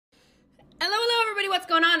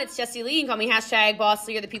It's Jessie Lee. You can call me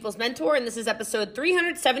 #BossLee or the People's Mentor, and this is episode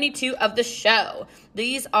 372 of the show.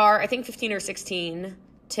 These are, I think, 15 or 16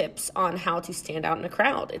 tips on how to stand out in a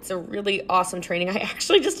crowd. It's a really awesome training I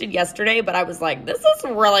actually just did yesterday, but I was like, this is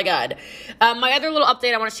really good. My other little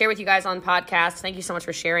update I want to share with you guys on podcast, thank you so much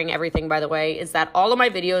for sharing everything, by the way, is that all of my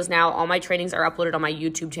videos now, all my trainings are uploaded on my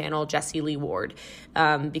YouTube channel, Jessie Lee Ward,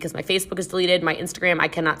 because my Facebook is deleted, my Instagram, I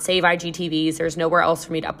cannot save IGTVs. There's nowhere else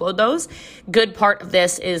for me to upload those. Good part of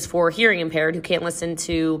this is for hearing impaired who can't listen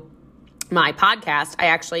to my podcast. I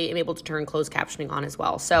actually am able to turn closed captioning on as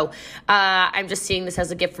well. So I'm just seeing this as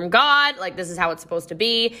a gift from God. Like, this is how it's supposed to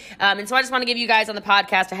be. And so I just want to give you guys on the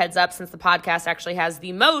podcast a heads up, since the podcast actually has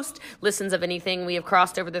the most listens of anything. We have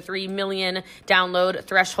crossed over the 3 million download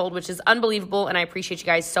threshold, which is unbelievable. And I appreciate you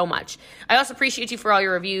guys so much. I also appreciate you for all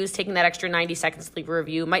your reviews. Taking that extra 90 seconds to leave a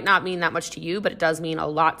review might not mean that much to you, but it does mean a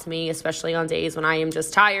lot to me, especially on days when I am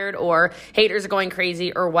just tired or haters are going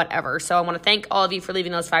crazy or whatever. So I want to thank all of you for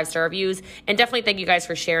leaving those 5-star reviews. And definitely thank you guys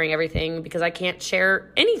for sharing everything, because I can't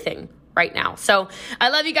share anything right now. So I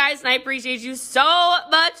love you guys, and I appreciate you so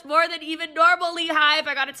much, more than even normally. Hive,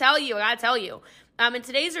 I gotta tell you. And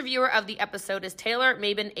today's reviewer of the episode is Taylor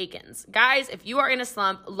Mabin Akins. Guys, if you are in a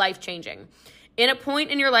slump, life-changing. In a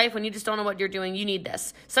point in your life when you just don't know what you're doing, you need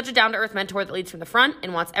this. Such a down-to-earth mentor that leads from the front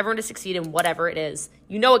and wants everyone to succeed in whatever it is.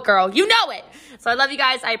 You know it, girl. You know it. So I love you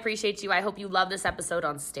guys. I appreciate you. I hope you love this episode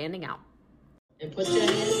on Standing Out. And put your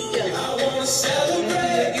hands together. I want to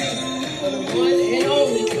celebrate you. For the one and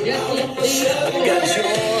only Jessie Lee. Got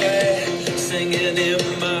joy singing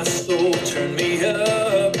in my soul. Turn me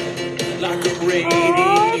up like a radio.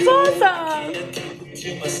 Oh, that's awesome. I can't keep it to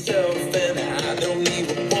myself, and I don't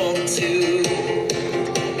even want to.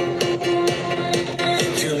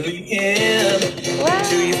 Tune me in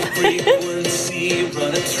to your frequency,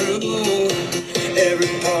 running through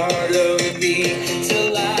every part of me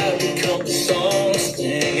till I become the song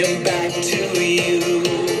singing back to you.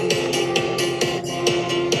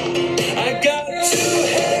 I got 2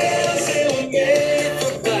 hands and I'm made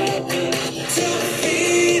for clapping, 2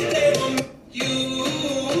 feet and I'm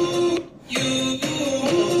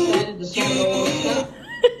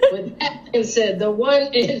With that being said, the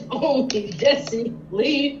one and only Jessie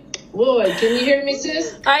Lee Ward. Can you hear me,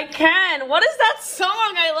 sis? I can. What is that song?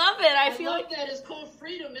 I love it. I feel like that. It's called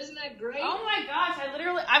Freedom. Isn't that great? Oh my gosh,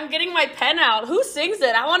 I'm getting my pen out. Who sings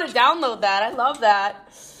it? I want to download that. I love that.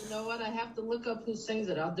 You know what? I have to look up who sings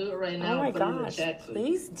it. I'll do it right now. Oh my gosh. In the chat,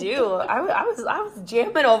 please do. I was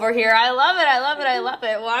jamming over here. I love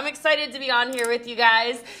it. Well, I'm excited to be on here with you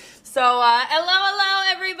guys. So, hello,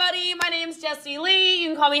 everybody. My name's Jessie Lee. You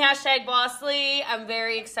can call me #BossLee. I'm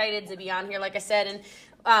very excited to be on here, like I said, and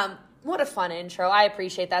what a fun intro. I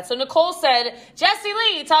appreciate that. So Nicole said, Jessie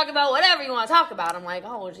Lee, talk about whatever you want to talk about. I'm like,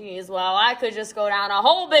 oh, geez, well, I could just go down a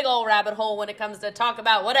whole big old rabbit hole when it comes to talk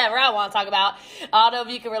about whatever I want to talk about. I don't know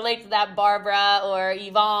if you can relate to that, Barbara or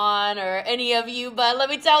Yvonne or any of you, but let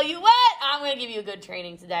me tell you what, I'm going to give you a good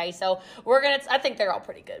training today. So I think they're all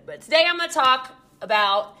pretty good, but today I'm going to talk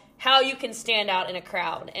about how you can stand out in a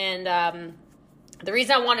crowd. And the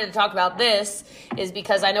reason I wanted to talk about this is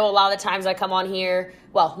because I know a lot of the times I come on here,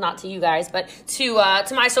 well, not to you guys, but to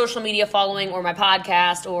my social media following or my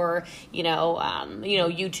podcast or,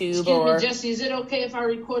 YouTube. Excuse me, Jessie, is it okay if I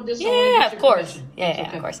record this? Yeah, of course. Yeah,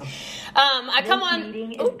 okay. Of course. I come on.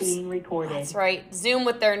 Meeting is being recorded. That's right. Zoom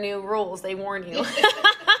with their new rules. They warn you.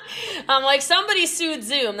 I'm like, somebody sued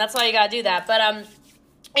Zoom. That's why you got to do that. But,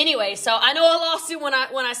 anyway, so I know a lawsuit when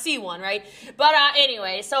I see one, right? But,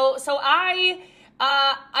 anyway, so I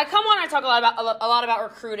come on and I talk a lot about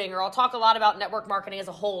recruiting, or I'll talk a lot about network marketing as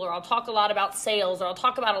a whole, or I'll talk a lot about sales, or I'll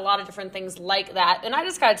talk about a lot of different things like that. And I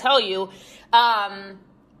just got to tell you, none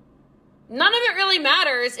of it really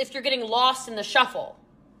matters if you're getting lost in the shuffle.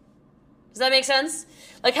 Does that make sense?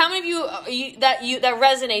 Like, how many of you that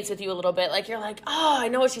resonates with you a little bit? Like, you're like, oh, I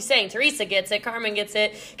know what she's saying. Teresa gets it. Carmen gets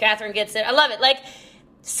it. Catherine gets it. I love it. Like,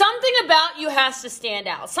 something about you has to stand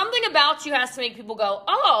out. Something about you has to make people go,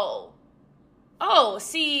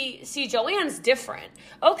 see, Joanne's different.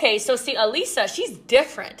 Okay, so see, Elisa, she's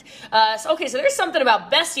different. So there's something about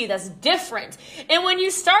Bessie that's different. And when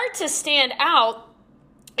you start to stand out,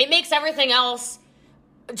 it makes everything else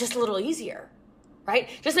just a little easier, right?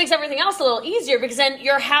 Just makes everything else a little easier, because then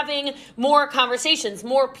you're having more conversations.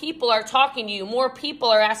 More people are talking to you. More people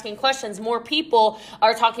are asking questions. More people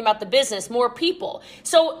are talking about the business. More people.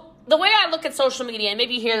 So the way I look at social media, and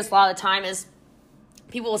maybe you hear this a lot of the time, is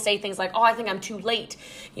people will say things like, oh, I think I'm too late.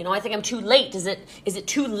 I think I'm too late. Is it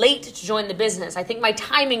too late to join the business? I think my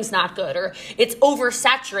timing's not good, or it's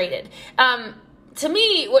oversaturated. to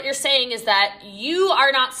me, what you're saying is that you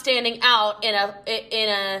are not standing out in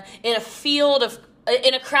a field of,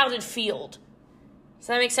 in a crowded field. Does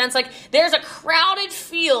that make sense? Like, there's a crowded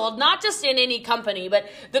field, not just in any company, but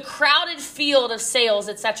the crowded field of sales,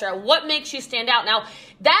 etc. What makes you stand out? Now,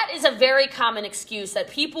 that is a very common excuse that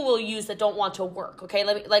people will use that don't want to work. Okay,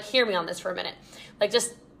 let me, hear me on this for a minute.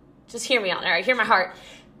 Just hear me on. All right, hear my heart.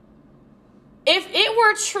 If it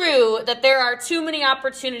were true that there are too many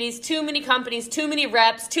opportunities, too many companies, too many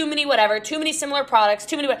reps, too many whatever, too many similar products,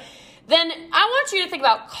 then I want you to think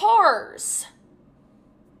about cars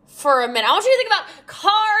for a minute. I want you to think about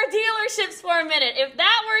car dealerships for a minute. If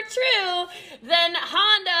that were true, then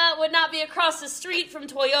Honda would not be across the street from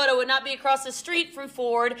Toyota, would not be across the street from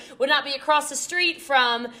Ford, would not be across the street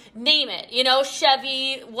from, name it,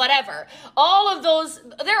 Chevy, whatever. All of those,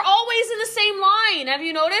 they're always in the same line. Have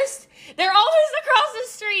you noticed? They're always across the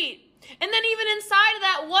street. And then even inside of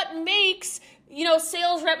that, what makes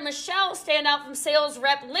sales rep Michelle stand out from sales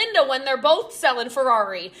rep Linda when they're both selling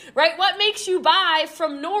Ferrari, right? What makes you buy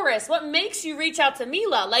from Norris? What makes you reach out to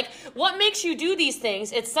Mila? What makes you do these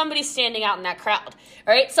things? It's somebody standing out in that crowd,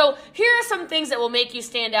 all right? So here are some things that will make you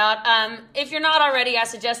stand out. If you're not already, I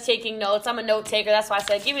suggest taking notes. I'm a note taker. That's why I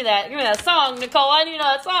said, give me that song, Nicole. I need to know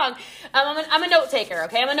that song. I'm a note taker,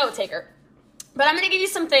 okay? I'm a note taker. But I'm going to give you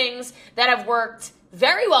some things that have worked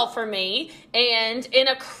very well for me, and in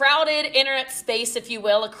a crowded internet space, if you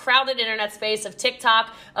will, a crowded internet space of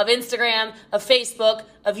TikTok, of Instagram, of Facebook,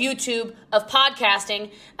 of YouTube, of podcasting,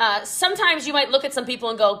 sometimes you might look at some people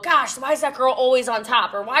and go, gosh, why is that girl always on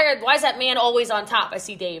top? Or why is that man always on top? I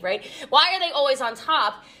see Dave, right? Why are they always on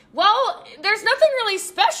top? Well, there's nothing really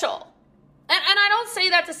special. And I don't say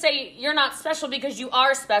that to say you're not special, because you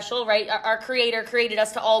are special, right? Our Creator created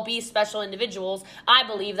us to all be special individuals. I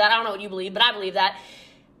believe that. I don't know what you believe, but I believe that.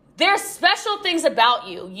 There's special things about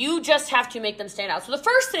you. You just have to make them stand out. So the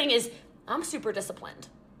first thing is, I'm super disciplined.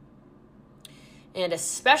 And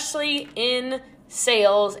especially in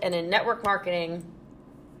sales and in network marketing,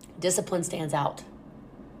 discipline stands out.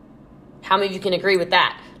 How many of you can agree with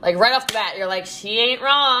that? Right off the bat, you're like, she ain't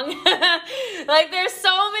wrong. There's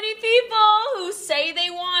so many people who say they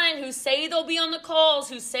want it, who say they'll be on the calls,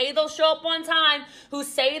 who say they'll show up on time, who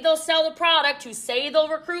say they'll sell the product, who say they'll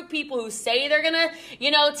recruit people, who say they're going to,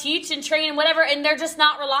 teach and train and whatever, and they're just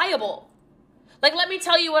not reliable. Let me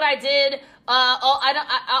tell you what I did.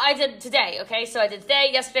 I did today, okay? So I did today,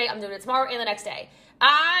 yesterday, I'm doing it tomorrow, and the next day.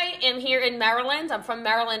 I am here in Maryland. I'm from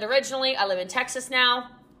Maryland originally. I live in Texas now.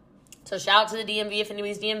 So shout out to the DMV if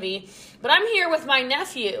anybody's DMV. But I'm here with my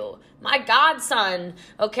nephew, my godson,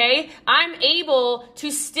 okay? I'm able to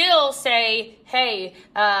still say, hey,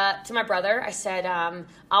 to my brother, I said,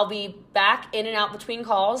 I'll be back in and out between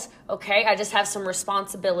calls, okay? I just have some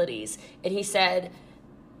responsibilities. And he said,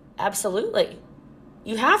 absolutely.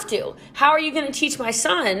 You have to. How are you going to teach my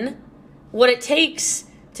son what it takes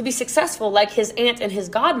to be successful like his aunt and his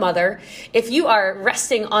godmother if you are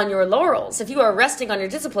resting on your laurels, if you are resting on your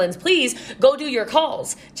disciplines? Please go do your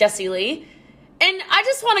calls, Jessie Lee. And I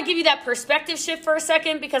just want to give you that perspective shift for a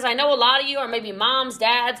second, because I know a lot of you are maybe moms,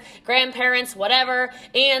 dads, grandparents, whatever,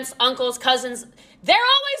 aunts, uncles, cousins. They're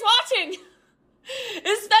always watching,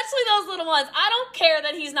 especially those little ones. I don't care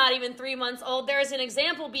that he's not even 3 months old. There is an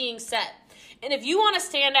example being set. And if you want to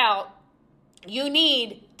stand out, you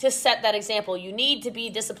need to set that example. You need to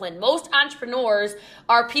be disciplined. Most entrepreneurs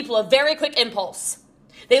are people of very quick impulse.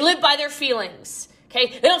 They live by their feelings. Okay,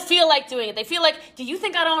 they don't feel like doing it. They feel like, do you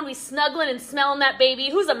think I don't want to be snuggling and smelling that baby?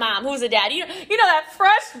 Who's a mom? Who's a dad? You know that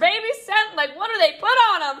fresh baby scent? What do they put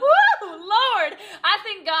on them? Woo, Lord. I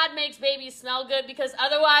think God makes babies smell good, because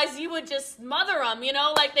otherwise you would just smother them,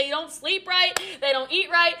 they don't sleep right. They don't eat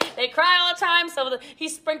right. They cry all the time. So he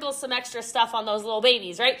sprinkles some extra stuff on those little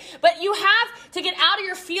babies, right? But you have to get out of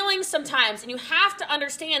your feelings sometimes, and you have to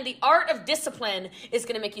understand the art of discipline is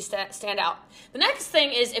going to make you stand out. The next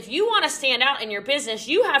thing is, if you want to stand out in your business,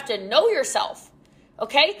 you have to know yourself,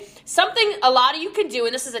 okay? Something a lot of you can do,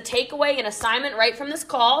 and this is a takeaway, an assignment right from this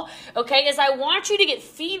call, okay, is I want you to get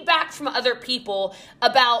feedback from other people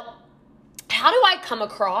about, how do I come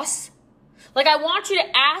across? I want you to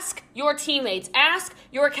ask your teammates, ask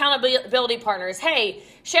your accountability partners, hey,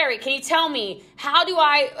 Sherry, can you tell me, how do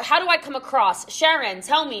I come across? Sharon,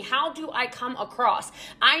 tell me, how do I come across?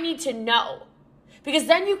 I need to know, because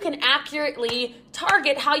then you can accurately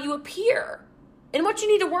target how you appear and what you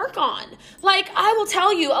need to work on. I will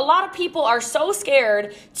tell you, a lot of people are so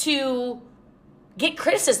scared to get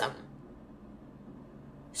criticism.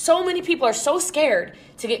 So many people are so scared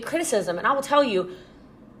to get criticism. And I will tell you,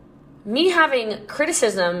 me having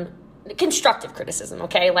criticism, constructive criticism,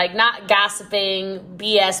 okay? Not gossiping,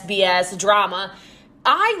 BS, drama.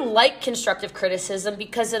 I like constructive criticism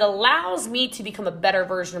because it allows me to become a better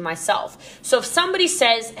version of myself. So if somebody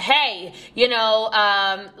says, hey,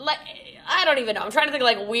 I don't even know. I'm trying to think of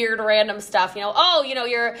like weird, random stuff,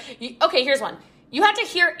 okay, here's one. You have to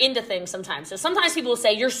hear into things sometimes. So sometimes people will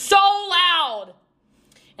say, you're so loud.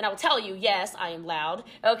 And I will tell you, yes, I am loud,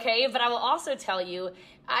 okay? But I will also tell you,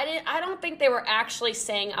 I don't think they were actually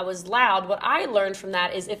saying I was loud. What I learned from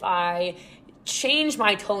that is if I change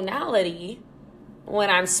my tonality when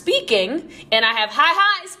I'm speaking and I have high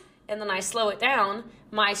highs and then I slow it down,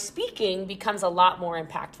 my speaking becomes a lot more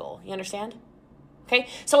impactful. You understand? Okay,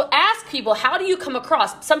 so ask people, how do you come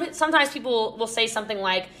across? Sometimes people will say something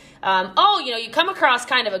like, you come across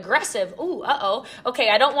kind of aggressive. Ooh, okay,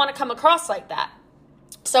 I don't want to come across like that.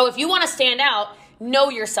 So if you want to stand out, know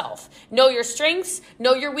yourself. Know your strengths,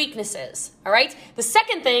 know your weaknesses, all right? The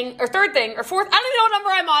second thing, or third thing, or fourth, I don't even know what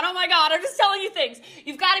number I'm on. Oh my God, I'm just telling you things.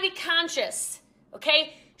 You've got to be conscious,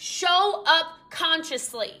 okay? Show up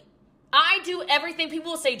consciously. I do everything.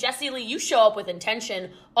 People will say, Jessie Lee, you show up with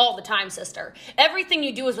intention all the time, sister. Everything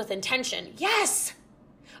you do is with intention. Yes.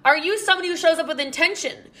 Are you somebody who shows up with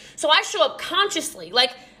intention? So I show up consciously.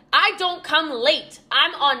 Like, I don't come late.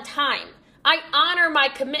 I'm on time. I honor my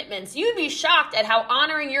commitments. You'd be shocked at how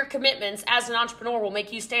honoring your commitments as an entrepreneur will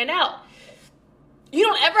make you stand out. You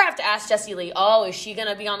don't ever have to ask Jessie Lee, oh, is she going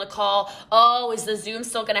to be on the call? Oh, is the Zoom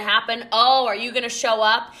still going to happen? Oh, are you going to show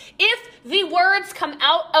up? If the words come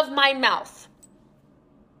out of my mouth,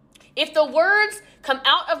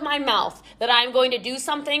 that I'm going to do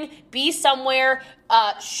something, be somewhere,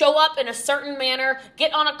 show up in a certain manner,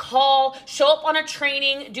 get on a call, show up on a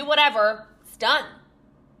training, do whatever, it's done.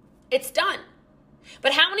 It's done.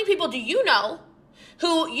 But how many people do you know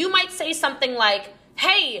who you might say something like,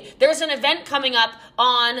 hey, there's an event coming up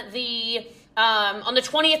on the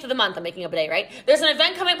 20th of the month. I'm making up a day, right? There's an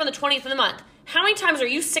event coming up on the 20th of the month. How many times are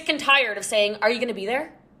you sick and tired of saying, are you going to be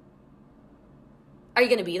there? Are you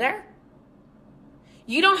going to be there?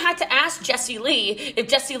 You don't have to ask Jessie Lee if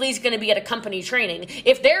Jessie Lee's going to be at a company training.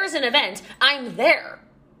 If there's an event, I'm there.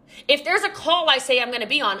 If there's a call I say I'm going to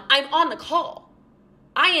be on, I'm on the call.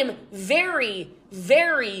 I am very,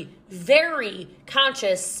 very, very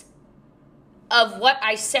conscious of what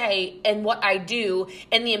I say and what I do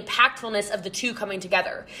and the impactfulness of the two coming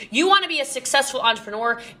together. You want to be a successful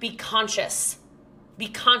entrepreneur, be conscious. Be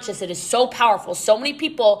conscious. It is so powerful. So many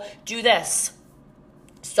people do this.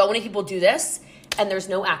 And there's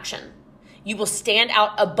no action. You will stand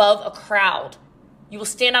out above a crowd. You will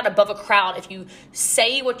stand out above a crowd if you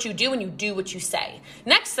say what you do and you do what you say.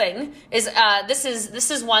 Next thing is,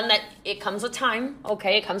 this is one that it comes with time.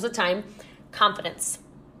 Okay, it comes with time. Confidence.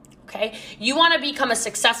 Okay, you want to become a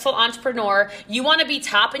successful entrepreneur. You want to be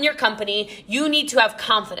top in your company. You need to have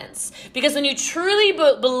confidence, because when you truly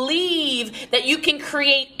believe that you can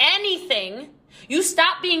create anything, you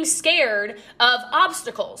stop being scared of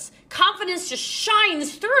obstacles. Confidence just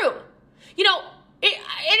shines through. And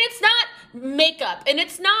it's not makeup, and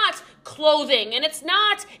it's not clothing, and it's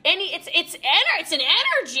not it's an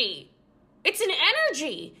energy. It's an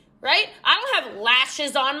energy, right? I don't have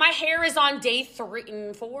lashes on. My hair is on day 4,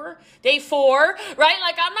 right?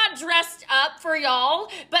 Like, I'm not dressed up for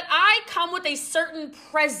y'all, but I come with a certain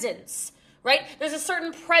presence, right? There's a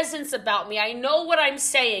certain presence about me. I know what I'm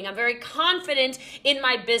saying. I'm very confident in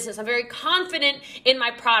my business. I'm very confident in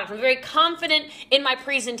my product. I'm very confident in my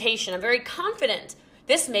presentation. I'm very confident.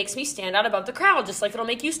 This makes me stand out above the crowd, just like it'll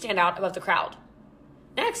make you stand out above the crowd.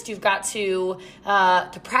 Next, you've got to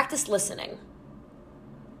practice listening.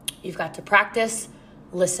 You've got to practice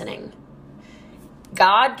listening.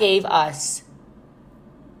 God gave us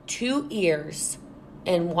 2 ears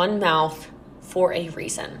and 1 mouth for a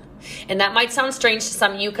reason. And that might sound strange to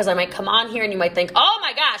some of you, because I might come on here and you might think, oh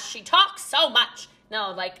my gosh, she talks so much.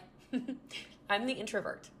 No, I'm the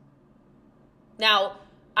introvert. Now,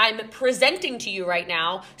 I'm presenting to you right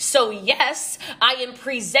now. So yes, I am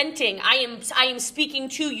presenting. I am speaking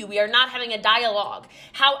to you. We are not having a dialogue.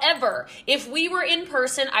 However, if we were in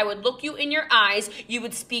person, I would look you in your eyes. You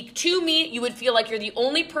would speak to me. You would feel like you're the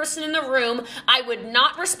only person in the room. I would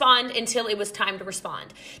not respond until it was time to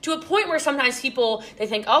respond. To a point where sometimes people, they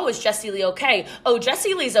think, oh, is Jessie Lee okay? Oh,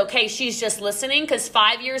 Jessie Lee's okay. She's just listening, because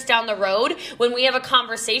 5 years down the road, when we have a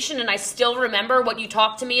conversation and I still remember what you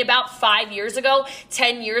talked to me about 5 years ago,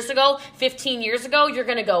 10 years ago, 15 years ago, you're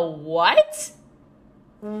going to go, what?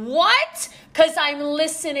 What? Because I'm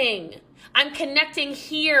listening. I'm connecting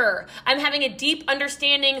here. I'm having a deep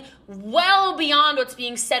understanding well beyond what's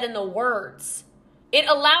being said in the words. It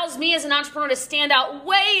allows me as an entrepreneur to stand out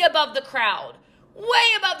way above the crowd, way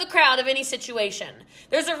above the crowd of any situation.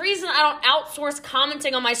 There's a reason I don't outsource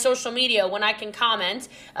commenting on my social media when I can comment.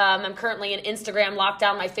 I'm currently in Instagram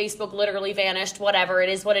lockdown. My Facebook literally vanished. Whatever, it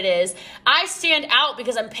is what it is. I stand out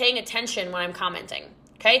because I'm paying attention when I'm commenting.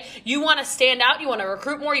 Okay, you want to stand out, you want to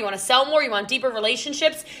recruit more, you want to sell more, you want deeper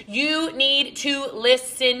relationships, you need to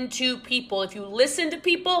listen to people. If you listen to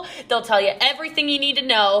people, they'll tell you everything you need to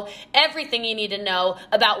know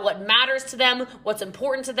about what matters to them, what's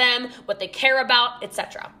important to them, what they care about,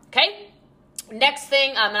 etc. Okay? Next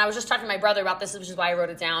thing, and I was just talking to my brother about this, which is why I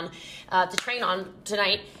wrote it down to train on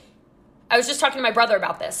tonight. I was just talking to my brother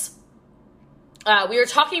about this. We were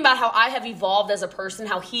talking about how I have evolved as a person,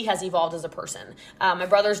 how he has evolved as a person. My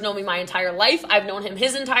brother's known me my entire life. I've known him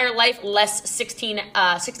his entire life, less 16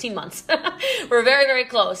 months. We're very, very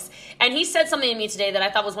close. And he said something to me today that I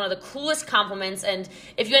thought was one of the coolest compliments. And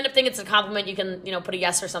if you end up thinking it's a compliment, you can, put a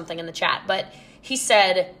yes or something in the chat. But he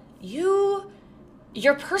said,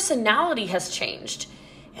 your personality has changed.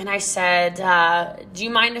 And I said, do you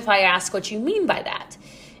mind if I ask what you mean by that?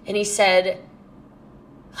 And he said,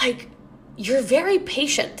 you're very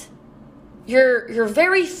patient. You're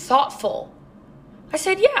very thoughtful. I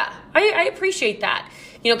said, yeah, I appreciate that.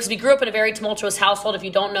 Because we grew up in a very tumultuous household. If you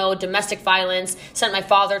don't know, domestic violence, sent my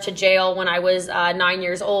father to jail when I was 9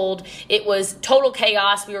 years old. It was total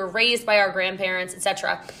chaos. We were raised by our grandparents,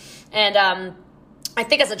 etc. And I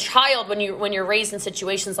think as a child, when you're raised in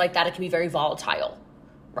situations like that, it can be very volatile.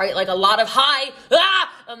 Right? Like a lot of high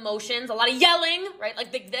emotions, a lot of yelling, right?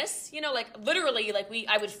 Like this, literally,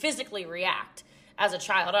 I would physically react as a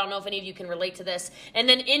child. I don't know if any of you can relate to this. And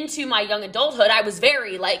then into my young adulthood, I was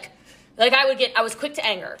very I was quick to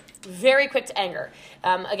anger, very quick to anger.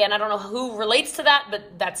 Again, I don't know who relates to that,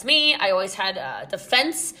 but that's me. I always had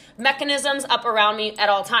defense mechanisms up around me at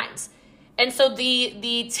all times. And so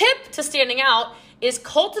the tip to standing out is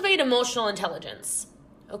cultivate emotional intelligence.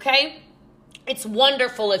 Okay? It's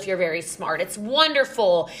wonderful if you're very smart. It's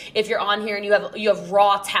wonderful if you're on here and you have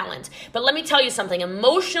raw talent. But let me tell you something.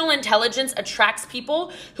 Emotional intelligence attracts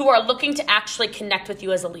people who are looking to actually connect with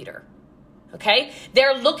you as a leader. Okay?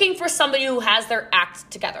 They're looking for somebody who has their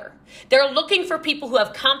act together. They're looking for people who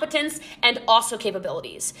have competence and also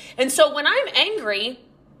capabilities. And so when I'm angry,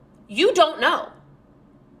 you don't know.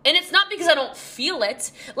 And it's not because I don't feel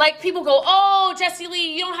it. Like people go, oh, Jessie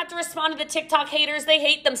Lee, you don't have to respond to the TikTok haters. They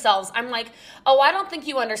hate themselves. I'm like, oh, I don't think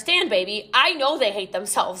you understand, baby. I know they hate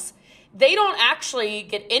themselves. They don't actually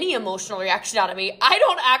get any emotional reaction out of me. I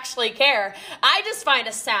don't actually care. I just find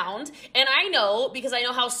a sound, and I know, because I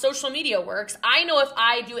know how social media works, I know if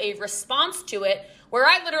I do a response to it, where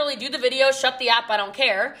I literally do the video, shut the app, I don't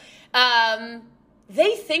care,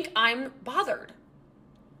 they think I'm bothered.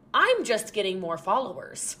 I'm just getting more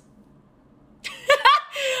followers.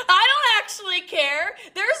 I don't actually care.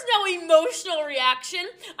 There's no emotional reaction.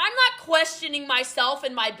 I'm not questioning myself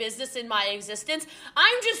and my business and my existence.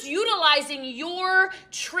 I'm just utilizing your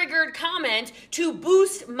triggered comment to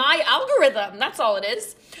boost my algorithm. That's all it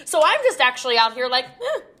is. So I'm just actually out here like,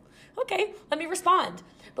 okay, let me respond.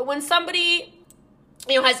 But when somebody,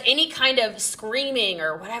 has any kind of screaming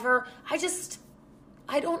or whatever,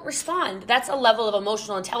 I don't respond. That's a level of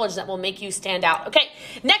emotional intelligence that will make you stand out. Okay,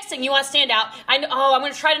 next thing, you want to stand out. I'm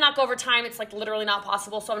going to try to knock over time. It's literally not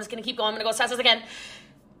possible, so I'm just going to keep going. I'm going to go as fast as I can.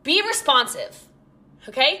 Be responsive,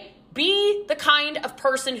 okay? Be the kind of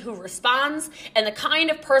person who responds and the kind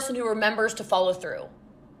of person who remembers to follow through,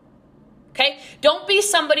 okay? Don't be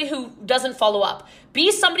somebody who doesn't follow up.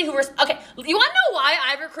 Be somebody who, okay, you want to know why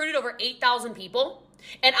I've recruited over 8,000 people?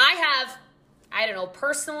 And I have,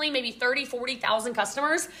 personally, maybe 30, 40,000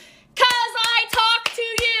 customers, because I talk to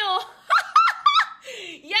you.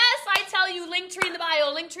 Yes, I tell you, link tree in the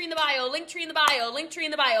bio, link tree in the bio, link tree in the bio, link tree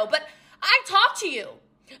in the bio, but I talk to you.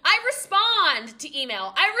 I respond to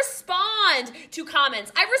email. I respond to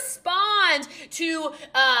comments. I respond to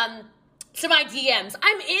my DMs.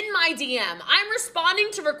 I'm in my DM. I'm responding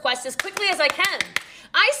to requests as quickly as I can.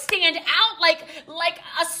 I stand out like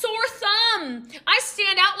a sore thumb. I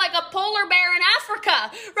stand out like a polar bear in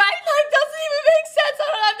Africa, right? Doesn't even make sense.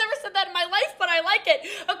 I've never said that in my life, but I like it.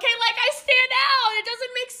 Okay, I stand out. It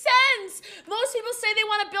doesn't make sense. Most people say they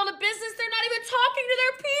want to build a business. They're not even talking to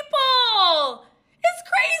their people. It's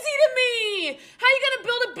crazy to me. How are you going to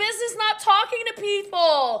build a business not talking to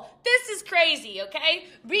people? This is crazy, okay?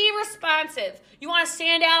 Be responsive. You want to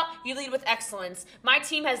stand out, you lead with excellence. My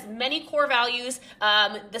team has many core values.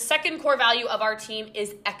 The second core value of our team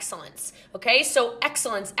is excellence, okay? So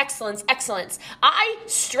excellence, excellence, excellence. I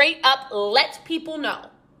straight up let people know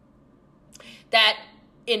that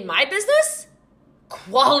in my business,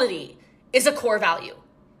 quality is a core value.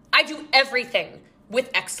 I do everything with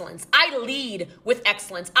excellence. I lead with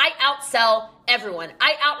excellence. I outsell everyone.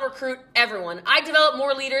 I out-recruit everyone. I develop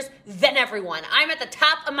more leaders than everyone. I'm at the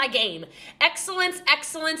top of my game. Excellence,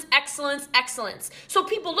 excellence, excellence, excellence. So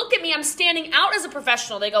people look at me, I'm standing out as a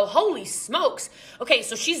professional. They go, holy smokes. Okay,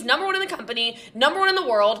 so she's number one in the company, number one in the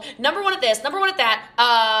world, number one at this, number one at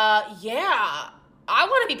that. Yeah. I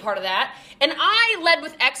want to be part of that. And I led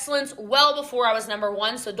with excellence well before I was number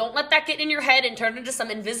one. So don't let that get in your head and turn into some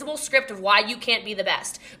invisible script of why you can't be the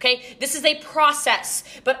best. Okay. This is a process,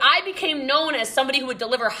 but I became known as somebody who would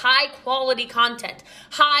deliver high quality content,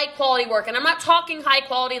 high quality work. And I'm not talking high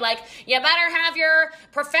quality like you better have your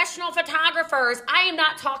professional photographers. I am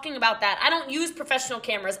not talking about that. I don't use professional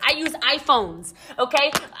cameras. I use iPhones.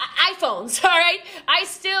 Okay. iPhones. All right. I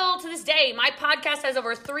still, to this day, my podcast has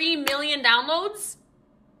over 3 million downloads.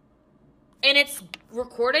 And it's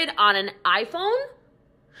recorded on an iPhone?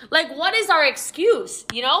 Like, what is our excuse,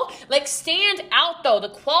 you know? Like, stand out, though. The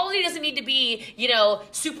quality doesn't need to be,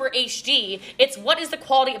 super HD. It's what is the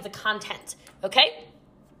quality of the content, okay?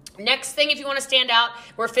 Next thing, if you want to stand out,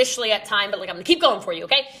 we're officially at time, but, I'm going to keep going for you,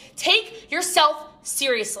 okay? Take yourself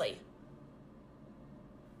seriously.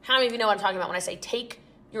 How many of you know what I'm talking about when I say take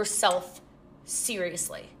yourself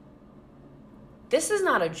seriously? This is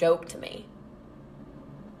not a joke to me.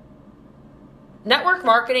 Network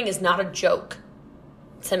marketing is not a joke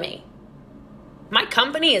to me. My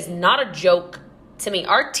company is not a joke to me.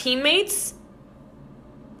 Our teammates,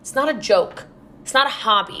 it's not a joke. It's not a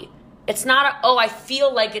hobby. It's not I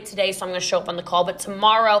feel like it today, so I'm going to show up on the call. But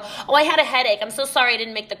tomorrow, I had a headache. I'm so sorry I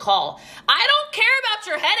didn't make the call. I don't care about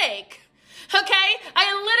your headache. Okay?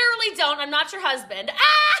 I literally don't. I'm not your husband.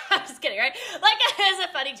 I'm just kidding, right? It's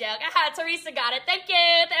a funny joke. Teresa got it. Thank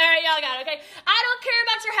you. There, y'all got it, okay? I don't care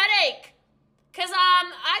about your headache. Cause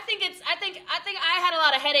I think I had a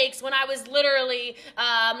lot of headaches when I was literally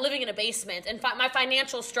living in a basement, and my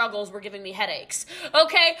financial struggles were giving me headaches.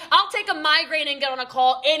 Okay, I'll take a migraine and get on a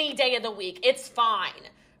call any day of the week. It's fine,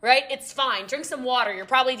 right? It's fine. Drink some water. You're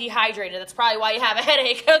probably dehydrated. That's probably why you have a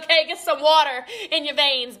headache. Okay, get some water in your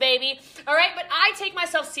veins, baby. All right, but I take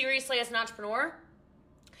myself seriously as an entrepreneur.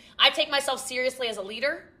 I take myself seriously as a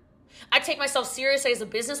leader. I take myself seriously as a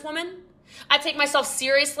businesswoman. I take myself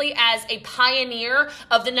seriously as a pioneer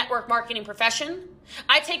of the network marketing profession.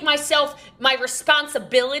 I take my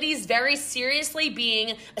responsibilities very seriously,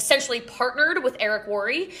 being essentially partnered with Eric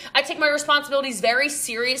Worre. I take my responsibilities very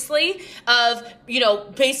seriously of,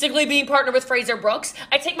 basically being partnered with Fraser Brooks.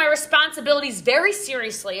 I take my responsibilities very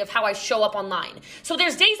seriously of how I show up online. So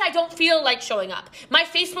there's days I don't feel like showing up. My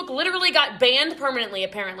Facebook literally got banned permanently,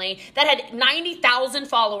 apparently. That had 90,000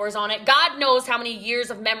 followers on it. God knows how many years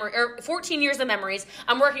of memory, or 14 years of memories.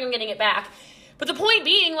 I'm working on getting it back. But the point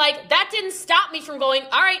being, that didn't stop me from going,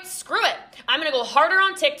 all right, screw it. I'm going to go harder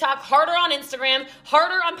on TikTok, harder on Instagram,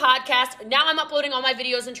 harder on podcasts. Now I'm uploading all my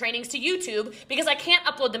videos and trainings to YouTube because I can't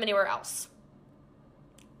upload them anywhere else.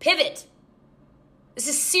 Pivot. This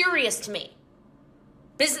is serious to me.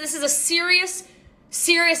 This is a serious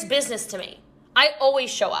business to me. I always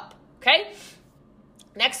show up, okay?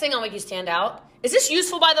 Next thing I'll make you stand out. Is this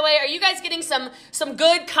useful, by the way? Are you guys getting some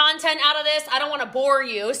good content out of this? I don't want to bore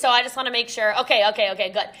you, so I just want to make sure. Okay,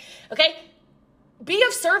 good. Okay? Be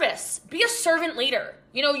of service. Be a servant leader.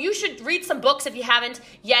 You should read some books if you haven't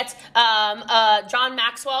yet. John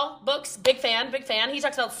Maxwell books, big fan. He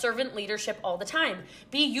talks about servant leadership all the time.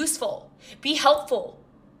 Be useful. Be helpful.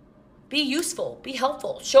 Be useful. Be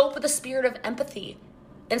helpful. Show up with a spirit of empathy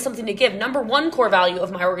and something to give. Number one core value of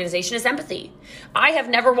my organization is empathy. I have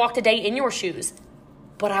never walked a day in your shoes,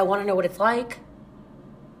 but I want to know what it's like.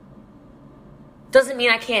 Doesn't mean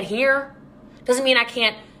I can't hear. Doesn't mean I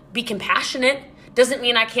can't be compassionate. Doesn't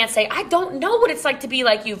mean I can't say, I don't know what it's like to be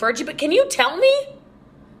like you, Virgie, but can you tell me?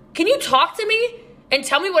 Can you talk to me and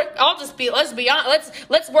tell me what, let's be honest,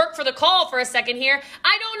 let's work for the call for a second here.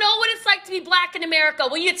 I don't know what it's like to be black in America.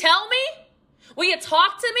 Will you tell me? Will you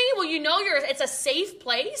talk to me? Will you know it's a safe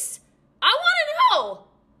place? I want to know.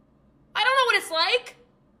 I don't know what it's like.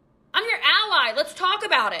 I'm your ally. Let's talk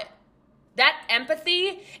about it. That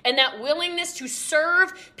empathy and that willingness to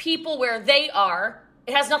serve people where they are,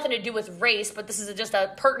 it has nothing to do with race, but this is just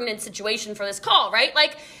a pertinent situation for this call, right?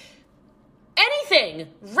 Anything,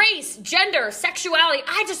 race, gender, sexuality,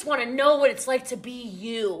 I just want to know what it's like to be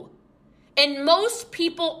you. And most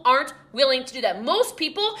people aren't willing to do that. Most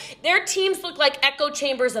people, their teams look like echo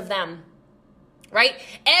chambers of them. right?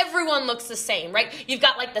 Everyone looks the same, right? You've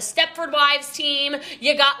got like the Stepford Wives team,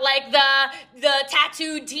 you got like the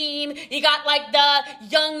tattooed team, you got like the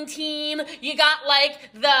young team, you got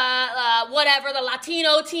like the the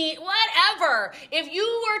Latino team, whatever. If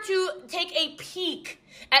you were to take a peek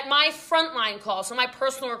at my frontline calls, so my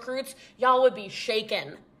personal recruits, y'all would be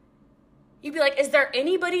shaken. You'd be like, is there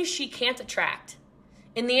anybody she can't attract?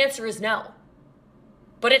 And the answer is no.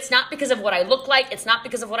 But it's not because of what I look like. It's not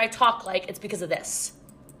because of what I talk like. It's because of this.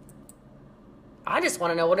 I just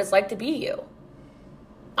want to know what it's like to be you.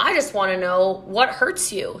 I just want to know what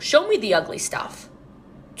hurts you. Show me the ugly stuff.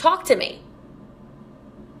 Talk to me.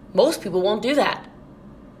 Most people won't do that.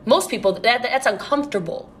 Most people, that's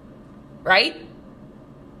uncomfortable, right?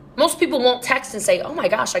 Most people won't text and say, oh my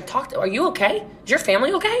gosh, are you okay? Is your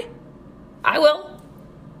family okay? I will.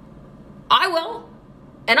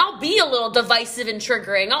 And I'll be a little divisive and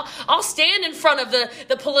triggering. I'll stand in front of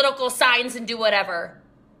the political signs and do whatever.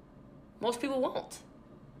 Most people won't.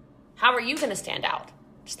 How are you going to stand out?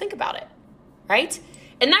 Just think about it, right?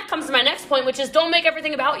 And that comes to my next point, which is don't make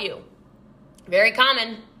everything about you. Very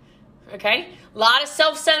common, okay? A lot of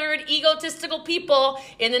self-centered, egotistical people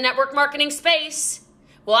in the network marketing space.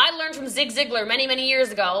 Well, I learned from Zig Ziglar many, many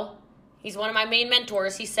years ago. He's one of my main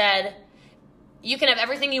mentors. He said, you can have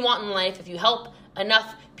everything you want in life if you help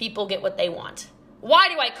enough people get what they want. Why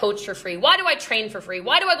do I coach for free? Why do I train for free?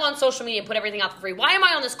 Why do I go on social media and put everything out for free? Why am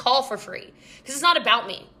I on this call for free? Because it's not about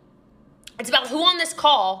me. It's about who on this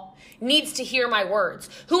call needs to hear my words.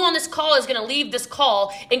 Who on this call is going to leave this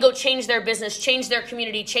call and go change their business, change their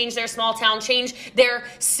community, change their small town, change their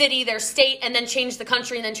city, their state, and then change the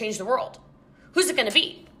country and then change the world. Who's it going to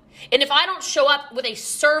be? And if I don't show up with a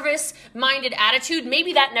service-minded attitude,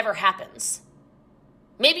 maybe that never happens.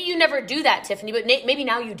 Maybe you never do that, Tiffany, but maybe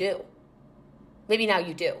now you do. Maybe now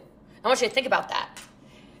you do. I want you to think about that.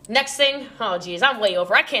 Next thing, oh geez, I'm way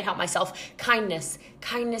over. I can't help myself. Kindness.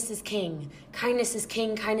 Kindness is king. Kindness is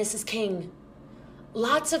king. Kindness is king.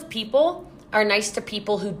 Lots of people are nice to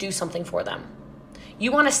people who do something for them.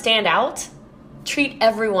 You want to stand out? Treat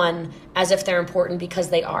everyone as if they're important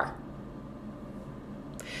because they are.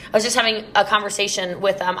 I was just having a conversation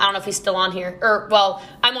with, I don't know if he's still on here, I'm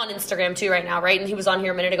on Instagram too right now, right? And he was on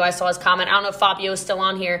here a minute ago. I saw his comment. I don't know if Fabio is still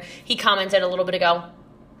on here. He commented a little bit ago.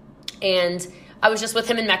 And I was just with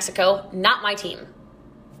him in Mexico. Not my team.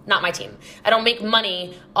 Not my team. I don't make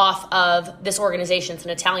money off of this organization. It's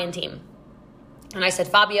an Italian team. And I said,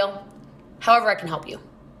 Fabio, however I can help you.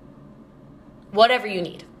 Whatever you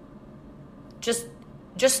need. Just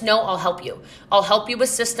know I'll help you. I'll help you with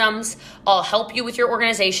systems. I'll help you with your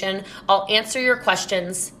organization. I'll answer your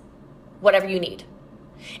questions, whatever you need.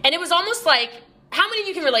 And it was almost like, how many of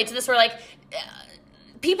you can relate to this where like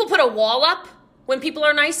people put a wall up when people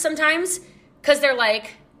are nice sometimes because they're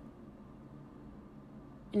like,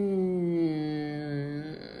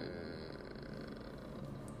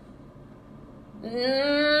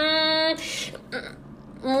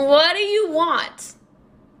 what do you want?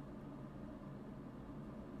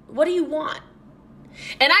 What do you want?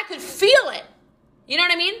 And I could feel it. You know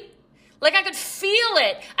what I mean? Like I could feel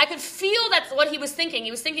it. I could feel that's what he was thinking.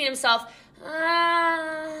 He was thinking to himself,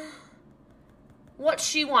 what's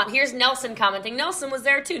she want? Here's Nelson commenting. Nelson was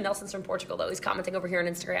there too. Nelson's from Portugal though. He's commenting over here on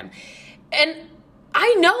Instagram. And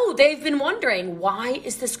I know they've been wondering, why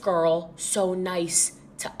is this girl so nice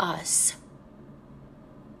to us?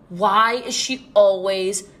 Why is she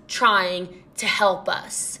always trying to help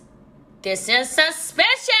us? This is suspicious,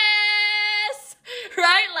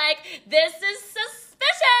 right? Like, this is suspicious.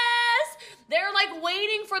 They're like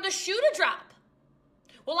waiting for the shoe to drop.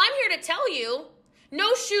 Well, I'm here to tell you,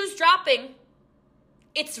 no shoes dropping.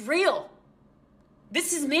 It's real.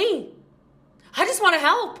 This is me. I just want to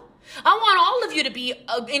help. I want all of you to be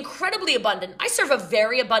incredibly abundant. I serve a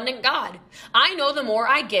very abundant God. I know the more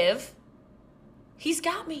I give, He's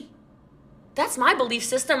got me. That's my belief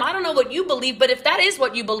system. I don't know what you believe, but if that is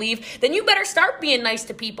what you believe, then you better start being nice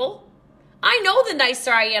to people. I know the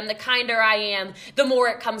nicer I am, the kinder I am, the more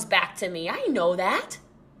it comes back to me. I know that.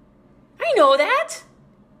 I know that.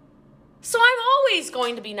 So I'm always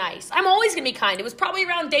going to be nice. I'm always going to be kind. It was probably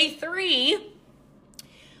around day 3. And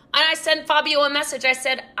I sent Fabio a message. I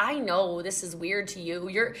said, I know this is weird to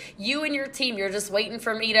you. You and your team, you're just waiting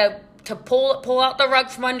for me to pull out the rug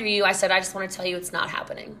from under you. I said, I just want to tell you it's not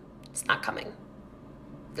happening. It's not coming.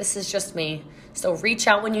 This is just me. So reach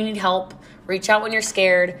out when you need help. Reach out when you're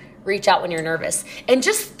scared. Reach out when you're nervous. And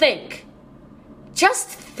just think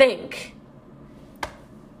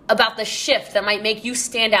about the shift that might make you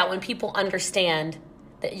stand out when people understand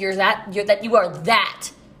that you are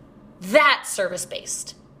that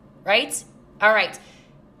service-based, right? All right.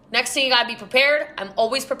 Next thing, you got to be prepared. I'm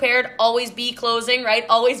always prepared. Always be closing, right?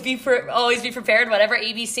 Always be prepared, whatever,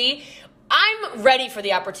 ABC. I'm ready for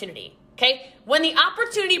the opportunity, okay? When the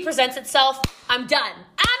opportunity presents itself, I'm done.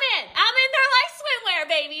 I'm in their life swimwear,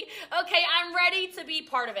 baby. Okay, I'm ready to be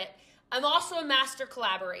part of it. I'm also a master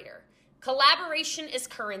collaborator. Collaboration is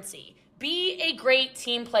currency. Be a great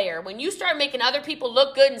team player. When you start making other people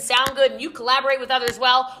look good and sound good and you collaborate with others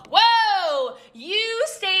well, whoa, you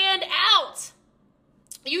stand out.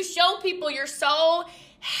 You show people you're so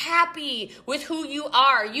happy with who you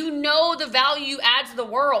are. You know the value you add to the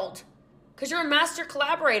world because you're a master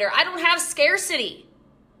collaborator. I don't have scarcity.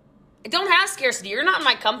 You're not in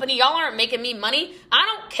my company. Y'all aren't making me money. I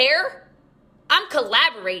don't care. I'm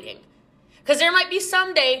collaborating. Because there might be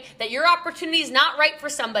someday that your opportunity is not right for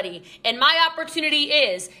somebody and my opportunity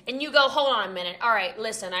is, and you go, hold on a minute. All right,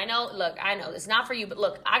 listen, I know it's not for you, but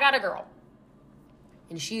look, I got a girl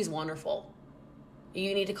and she's wonderful.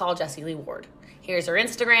 You need to call Jessie Lee Ward. Here's her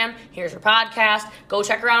Instagram. Here's her podcast. Go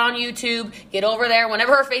check her out on YouTube. Get over there.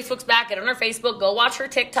 Whenever her Facebook's back, get on her Facebook. Go watch her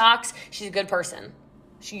TikToks. She's a good person.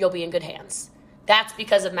 You'll be in good hands. That's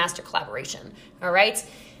because of master collaboration. All right?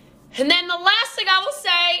 And then the last thing I will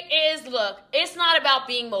say is, look, it's not about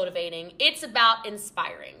being motivating. It's about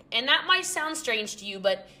inspiring. And that might sound strange to you,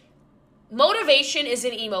 but motivation is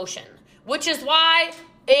an emotion, which is why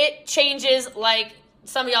it changes like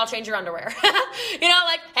some of y'all change your underwear.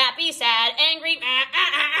 Like happy, sad, angry.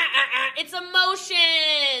 It's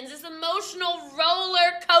emotions. It's emotional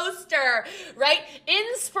roller coaster, right?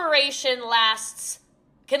 Inspiration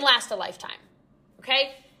can last a lifetime,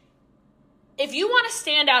 okay? If you want to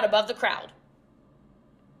stand out above the crowd,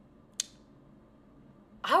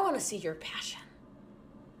 I want to see your passion.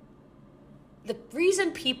 The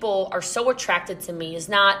reason people are so attracted to me is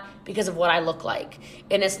not because of what I look like.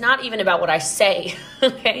 And it's not even about what I say,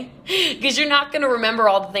 okay? Because you're not going to remember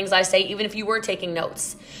all the things I say, even if you were taking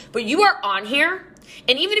notes. But you are on here,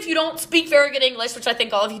 and even if you don't speak very good English, which I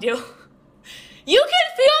think all of you do, you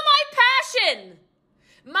can feel my passion.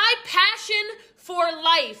 My passion for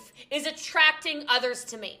life is attracting others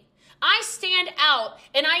to me. I stand out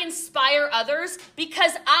and I inspire others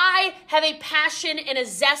because I have a passion and a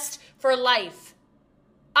zest for life.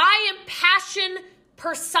 I am passion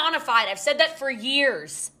personified. I've said that for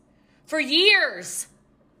years.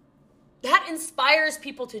 That inspires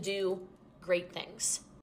people to do great things.